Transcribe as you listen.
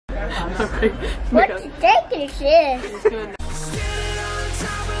What the heck is this?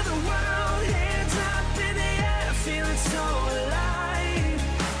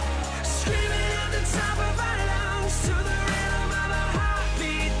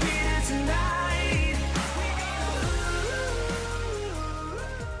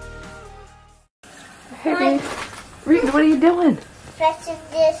 Hey, Reed, what are you doing? Pressing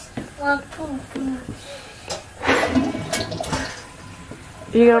this one poo-poo.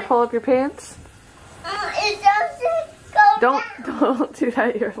 You gonna pull up your pants? It doesn't go down. Don't do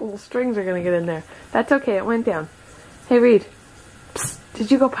that. Your little strings are gonna get in there. That's okay. It went down. Hey, Reed. Psst,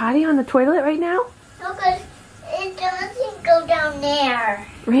 did you go potty on the toilet right now? No, because it doesn't go down there.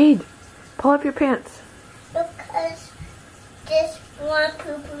 Reed, pull up your pants. Because this one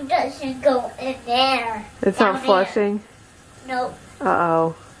poo-poo doesn't go in there. It's not flushing? Nope.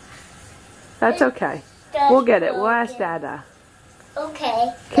 Uh-oh. That's okay. We'll get it. We'll ask Dada.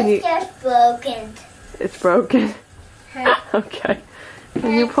 Okay. It's just broken. It's broken? Okay.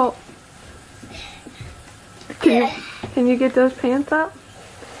 Can you pull... Can you get those pants up?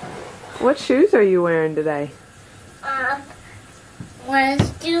 What shoes are you wearing today? Let's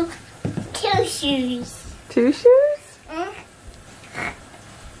do 2 shoes. 2 shoes?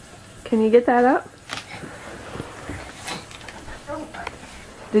 Can you get that up?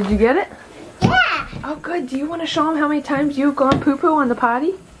 Did you get it? Yeah. Oh, good. Do you want to show them how many times you've gone poo-poo on the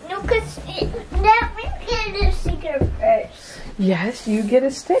potty? No, because let me get a sticker first. Yes, you get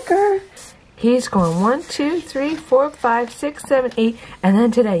a sticker. He's going 1, 2, 3, 4, 5, 6, 7, 8, and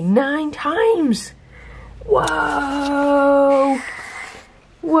then today 9 times. Whoa.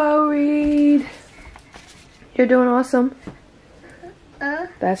 Whoa, Reed. You're doing awesome.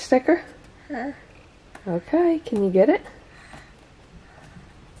 That sticker? Okay, can you get it?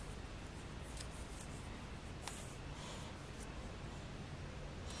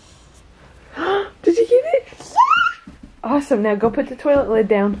 Did you get it? Yeah. Awesome, now go put the toilet lid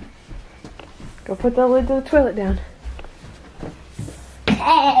down. Go put the lid to the toilet down.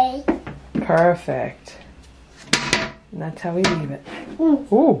 Okay. Perfect. And that's how we leave it.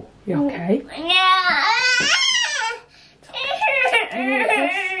 Ooh, you okay? Yeah.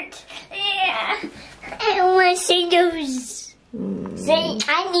 I want Skittles.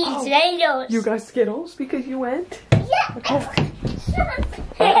 I need Skittles. You got Skittles because you went? Yeah. Okay.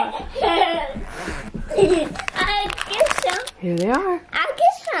 I get some. Here they are. I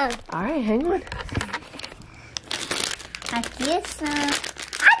get some. Alright, hang on. I get some.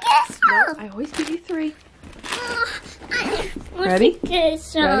 I get some. I always give you 3. Ready? Ready? Get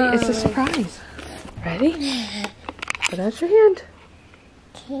some. Ready? It's a surprise. Ready? Put out your hand.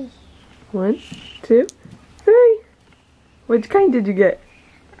 Okay. 1, 2, 3. Which kind did you get?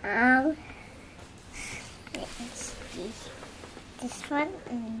 This one,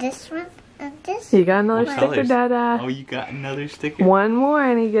 and this one, and this. You got another What sticker, colors? Dada. Oh, you got another sticker? One more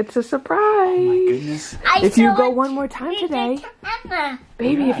and he gets a surprise. Oh my goodness. If you go one more time today, Emma.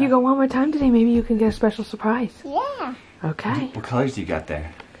 baby, if you go one more time today, maybe you can get a special surprise. Yeah. Okay. What colors do you got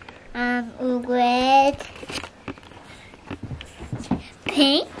there? Red,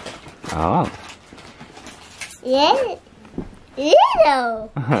 pink, Oh. yellow,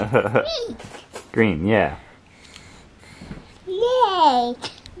 Green, yeah. Yay!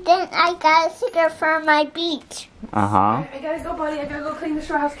 Then I got a sticker for my beach. Uh-huh. I gotta go, buddy. I gotta go clean the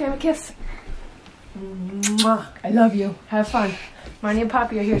straw house. Can I have a kiss? Mwah. I love you. Have fun. Marnie and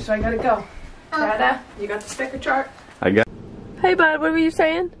Poppy are here, so I gotta go. Dada, you got the sticker chart? I got. Hey, bud. What were you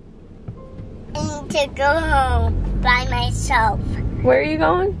saying? I need to go home by myself. Where are you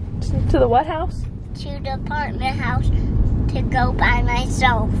going? To the what house? To the apartment house to go by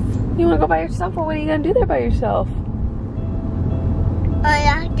myself. You wanna go by yourself? Well, what are you gonna do there by yourself? I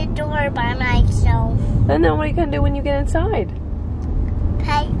lock the door by myself. And then what are you gonna do when you get inside?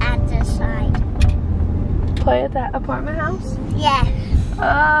 Play at the side. Play at that apartment house? Yeah.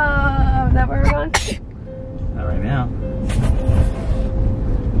 Oh, is that where we're going? Not right now.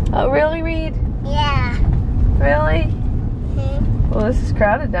 Oh, really, Reed? Yeah. Really? Well, this is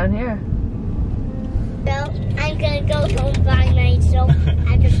crowded down here. So I'm gonna go home by myself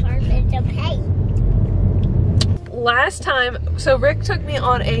at the apartment to play. Last time, so Rick took me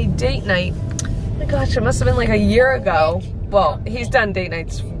on a date night. Oh my gosh, it must have been like a year ago. Well, he's done date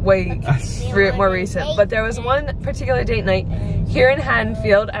nights way more recent, but there was one particular date night here in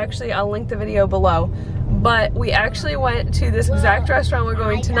Haddonfield. Actually, I'll link the video below. But we actually went to this exact restaurant we're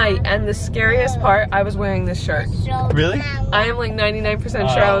going tonight, and the scariest part, I was wearing this shirt. Really? I am like 99%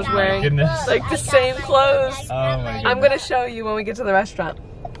 sure I was wearing like the same clothes. Oh my goodness. I'm gonna show you when we get to the restaurant.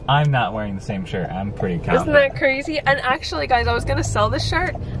 I'm not wearing the same shirt. I'm pretty confident. Isn't that crazy? And actually, guys, I was gonna sell this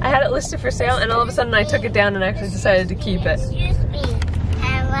shirt. I had it listed for sale, and all of a sudden I took it down and actually decided to keep it. Excuse me,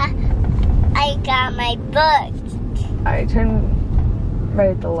 Emma. I got my book. I turned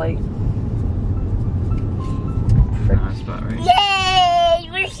right at the light. Spot, right? Yay!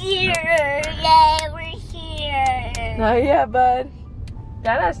 We're here! Yay! We're here! Not yet, bud.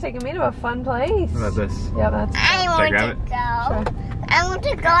 Dada's taking me to a fun place. What about this? Yeah, that's. I want grab to it? go. Sure. I want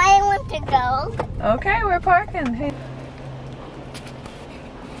to go. I want to go. Okay, we're parking. Hey.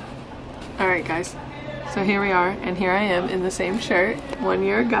 All right, guys. So here we are, and here I am in the same shirt 1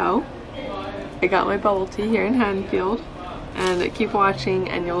 year ago. I got my bubble tea here in Haddonfield, and keep watching,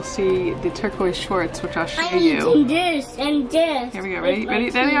 and you'll see the turquoise shorts, which I'll show you. And this and this. Here we go. Ready? Ready?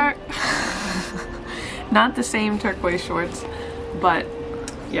 There they are. Not the same turquoise shorts, but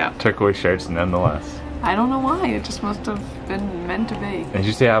yeah. Turquoise shirts nonetheless. I don't know why. It just must have been meant to be. Did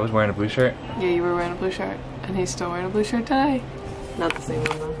you say I was wearing a blue shirt? Yeah, you were wearing a blue shirt, and he's still wearing a blue shirt today. Not the same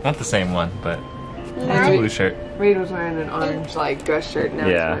one though. Not the same one, but it's a Reed- blue shirt. Reed was wearing an orange like dress shirt, now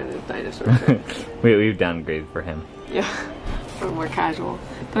Yeah. he's wearing a dinosaur shirt. We've downgraded for him. Yeah, a little more casual.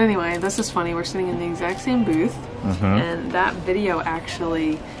 But anyway, this is funny. We're sitting in the exact same booth, and that video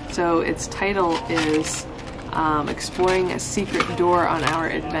actually, so its title is Exploring a Secret Door on Our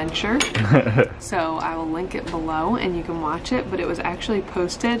Adventure. So I will link it below and you can watch it, but it was actually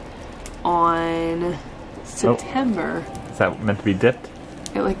posted on September. Is that meant to be dipped?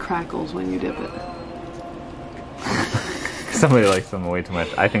 It like crackles when you dip it. Somebody likes them way too much.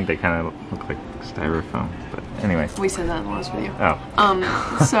 I think they kind of look like styrofoam, but anyway. We said that in the last video. Oh.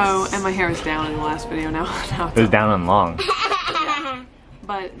 So, and my hair is down in the last video now. It was down and long.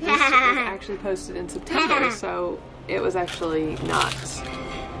 But this was actually posted in September, so it was actually not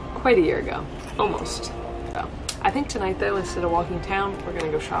quite a year ago. Almost. So, I think tonight though, instead of walking town, we're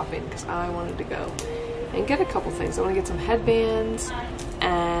gonna go shopping because I wanted to go and get a couple things. I want to get some headbands,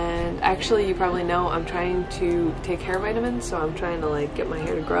 and actually you probably know I'm trying to take hair vitamins, so I'm trying to like get my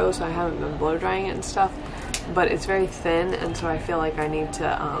hair to grow, so I haven't been blow drying it and stuff, but it's very thin, and so I feel like I need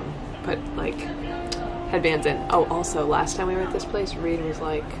to put like headbands in. Oh, also last time we were at this place, Reed was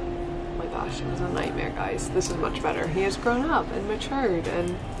like, oh my gosh, it was a nightmare, guys. This is much better. He has grown up and matured,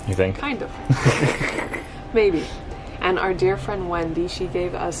 and You think? kind of. Maybe. And our dear friend Wendy, she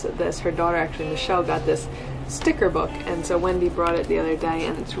gave us this, her daughter actually, Michelle, got this sticker book, and so Wendy brought it the other day,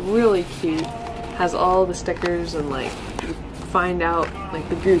 and it's really cute. Has all the stickers, and like, you find out, like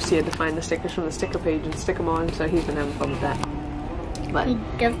the goose, he had to find the stickers from the sticker page and stick them on, so he's been having fun with that. But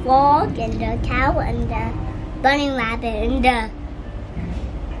The frog and the cow and the bunny rabbit and the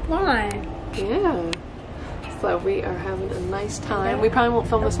barn. yeah. So we are having a nice time. We probably won't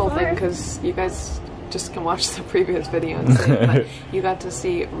film this whole thing because you guys just can watch the previous video and see it, but you got to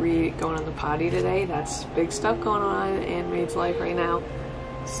see Reed going on the potty today. That's big stuff going on in Reed's life right now.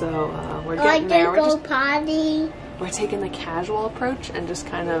 So we're getting there. We're taking the casual approach and just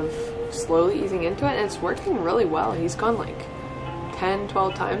kind of slowly easing into it, and it's working really well. He's gone like 10,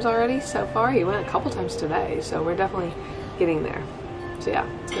 12 times already so far. He went a couple times today, so we're definitely getting there. So yeah,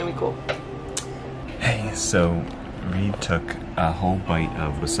 it's gonna be cool. Hey, so Reed took a whole bite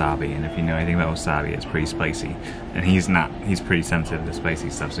of wasabi, and if you know anything about wasabi, it's pretty spicy. And he's not, he's pretty sensitive to spicy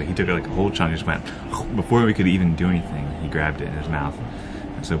stuff, so he took like a whole chunk and just went, before we could even do anything, he grabbed it in his mouth.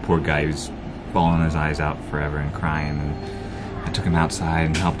 And so poor guy, he was bawling his eyes out forever and crying, and I took him outside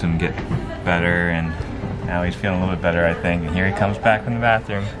and helped him get better, and now he's feeling a little bit better, I think. And here he comes back from the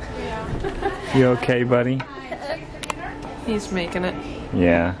bathroom. You okay, buddy? He's making it.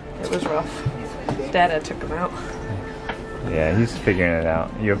 Yeah. It was rough. Dada took him out. Yeah, he's figuring it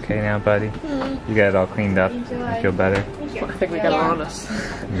out. You okay now, buddy? You got it all cleaned up? You feel better? I think we got it on us.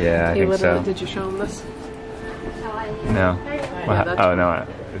 Yeah, I He think literally, so. did you show him this? No. Yeah, that's- Oh, no.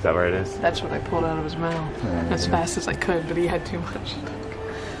 Is that where it is? That's what I pulled out of his mouth as fast as I could, but he had too much.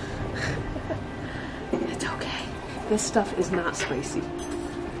 It's okay. This stuff is not spicy.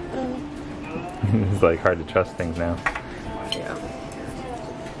 It's like hard to trust things now. Yeah.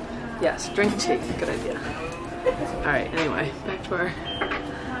 Yes, drink tea. Good idea. Alright, anyway, back to our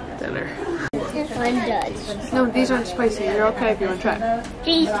dinner. This one does. No, these aren't spicy. You're okay if you want to try it.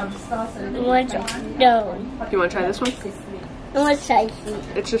 These ones don't. You want to try this one? What's spicy?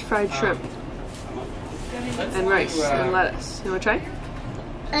 It's just fried shrimp. And rice and lettuce. You want to try?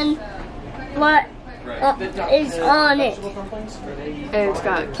 And what is on it? And it's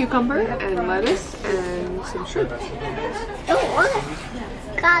got cucumber and lettuce and some shrimp. Don't want it.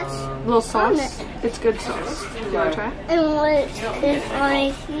 Gosh. A little sauce. It's good sauce. Do you want to try it? And what is on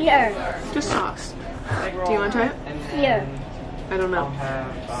it here? Just sauce. Do you want to try it? Here. I don't know.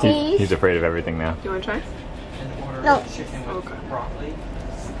 He's afraid of everything now. Do you want to try? No. Okay.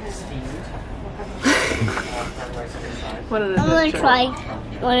 What I'm gonna try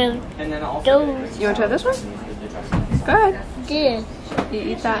one of those. You want to try this one? Go ahead. This. You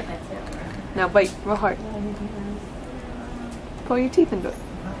eat that. Now bite real hard. Pull your teeth into it.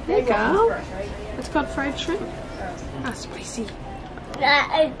 There you go. It's called fried shrimp. Ah, spicy.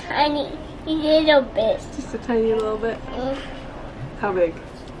 Not a tiny little bit. Just a tiny little bit. How big?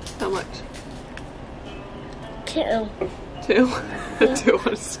 How much? 2. 2? 2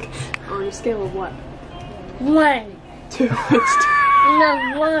 on a scale of what? 1. 2. It's 2. No,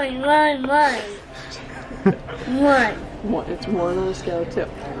 1. 1. It's 1 on a scale of 2.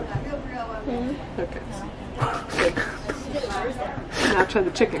 Okay. Good. Now try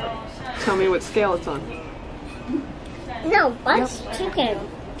the chicken. Tell me what scale it's on. No, what's chicken?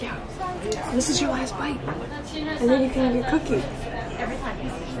 Yeah. This is your last bite. And then you can have your cookie.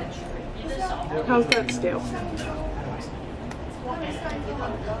 How's that scale?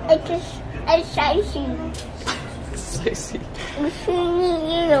 It's spicy. Spicy. It's a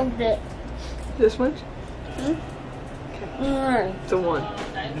little bit. This much? 1. It's a 1.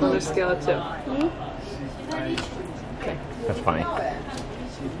 On a scale of 2. Okay. That's funny.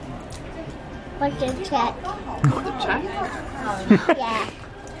 What's the check? The check? Yeah.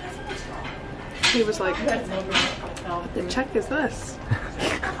 He was like, what the check is this?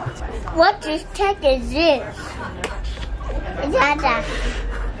 What the check is this? Dada.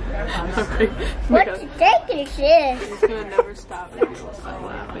 What the check is this? He's gonna never stop if he will stop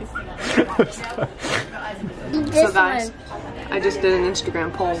laughing. This So guys, one. I just did an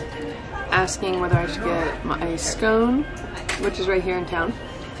Instagram poll asking whether I should get a scone, which is right here in town,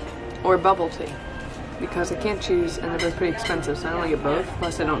 or bubble tea. Because I can't choose and they're both pretty expensive, so I don't want to get both,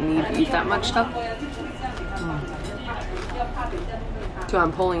 plus I don't need to eat that much stuff. So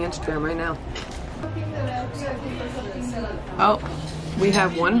I'm polling Instagram right now. Oh, we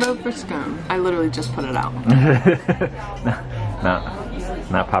have 1 vote for scone. I literally just put it out.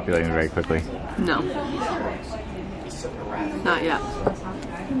 Not populating very quickly. No. Not yet.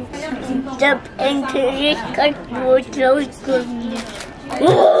 Step into this cardboard those cookies.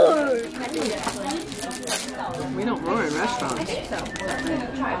 We don't roar in restaurants.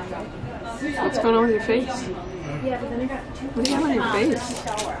 What's going on with your face? What do you have on your face?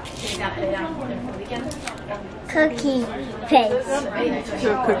 Cookie face. You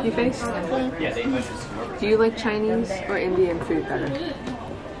have cookie face? Do you like Chinese or Indian food better?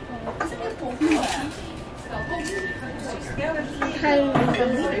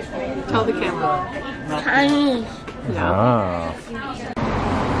 Chinese. Tell the camera. Chinese. No. Oh.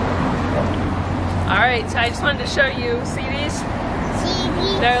 Alright, so I just wanted to show you, see these?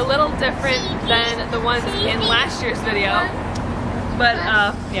 They're a little different than the ones in last year's video. But,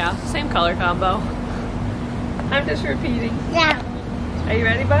 yeah, same color combo. I'm just repeating. Yeah. Are you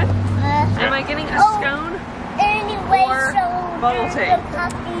ready, bud? Am I getting a scone Anyway, or bubble tea?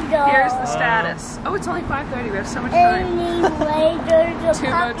 Here's the status. Oh, it's only 5:30. We have so much time. Anyway, there's a 2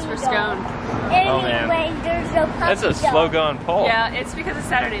 votes for scone. Anyway, there's a puppy That's a slow going poll. Yeah, it's because it's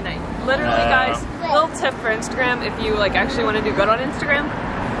Saturday night. Literally, guys, little tip for Instagram, if you like actually want to do good on Instagram,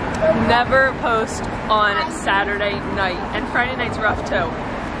 never post on Saturday night. And Friday night's rough too.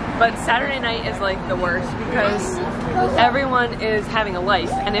 But Saturday night is like the worst because everyone is having a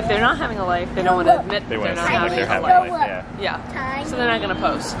life. And if they're not having a life, they don't want to admit They they're want to not see what having they're a having. life. Like, yeah. Yeah. So they're not going to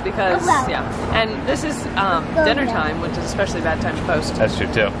post because, yeah. And this is dinner time, which is especially a bad time to post. That's true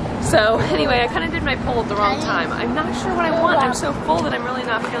too. So anyway, I kind of did my poll at the wrong time. I'm not sure what I want. I'm so full that I'm really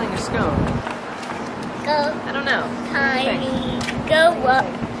not feeling a scone. Go I don't know. tiny, go up.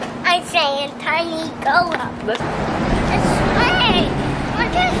 I'm saying tiny, go up. Let's Swing!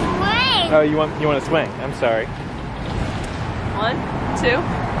 Look at swing! Oh, you want to swing? I'm sorry. 1, 2,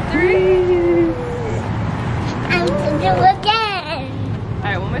 3. I'm gonna do again. All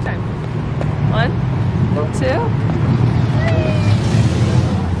right, one more time. 1, 2.